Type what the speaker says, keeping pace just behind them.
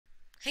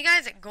Hey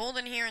guys,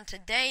 Golden here, and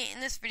today in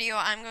this video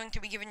I'm going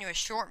to be giving you a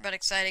short but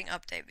exciting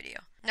update video.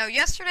 Now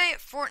yesterday,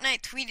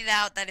 Fortnite tweeted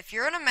out that if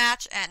you're in a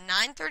match at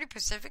 9:30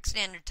 Pacific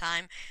Standard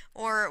Time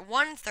or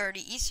 1:30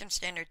 Eastern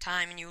Standard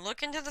Time and you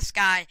look into the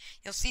sky,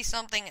 you'll see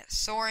something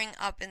soaring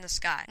up in the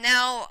sky.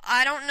 Now,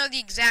 I don't know the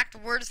exact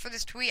words for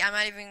this tweet. I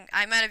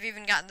might have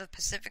even gotten the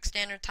Pacific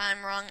Standard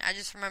Time wrong. I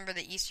just remember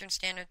the Eastern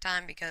Standard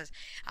Time because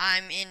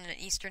I'm in an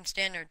Eastern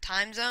Standard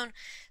Time zone.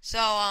 So,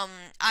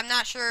 I'm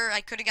not sure. I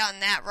could have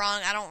gotten that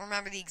wrong. I don't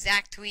remember the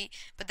exact tweet,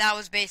 but that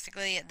was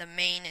basically the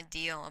main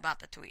deal about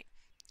the tweet.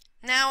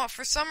 Now,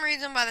 for some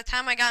reason, by the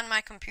time I got on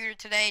my computer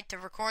today to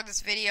record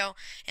this video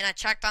and I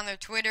checked on their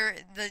Twitter,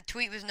 the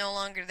tweet was no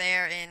longer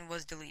there and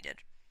was deleted.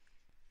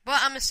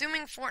 But I'm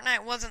assuming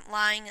Fortnite wasn't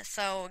lying,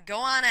 so go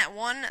on at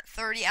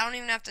 1:30. I don't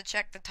even have to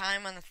check the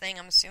time on the thing.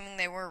 I'm assuming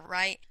they were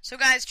right. So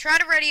guys, try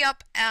to ready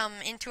up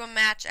into a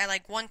match at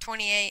like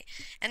 1:28,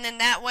 and then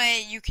that way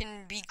you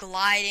can be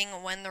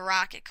gliding when the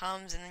rocket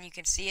comes, and then you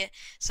can see it.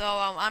 So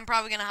I'm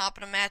probably gonna hop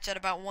in a match at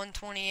about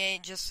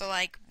 1:28, just so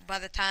like by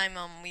the time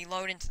we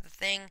load into the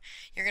thing,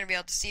 you're gonna be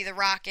able to see the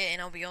rocket,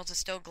 and I'll be able to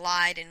still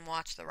glide and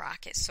watch the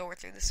rocket soar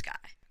through the sky.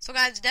 So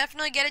guys,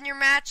 definitely get in your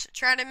match.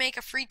 Try to make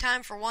a free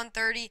time for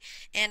 1:30,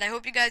 and I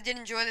hope you guys did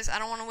enjoy this. I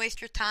don't want to waste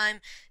your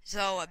time,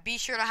 so be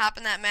sure to hop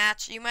in that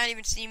match. You might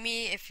even see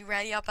me if you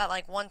ready up at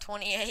like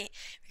 1:28,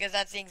 because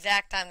that's the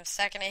exact time. The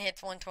second it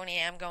hits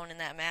 1:28, I'm going in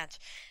that match,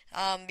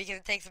 because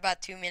it takes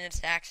about 2 minutes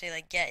to actually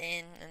like get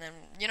in, and then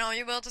you'll be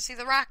able to see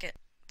the rocket.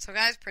 So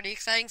guys, pretty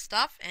exciting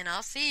stuff, and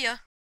I'll see ya.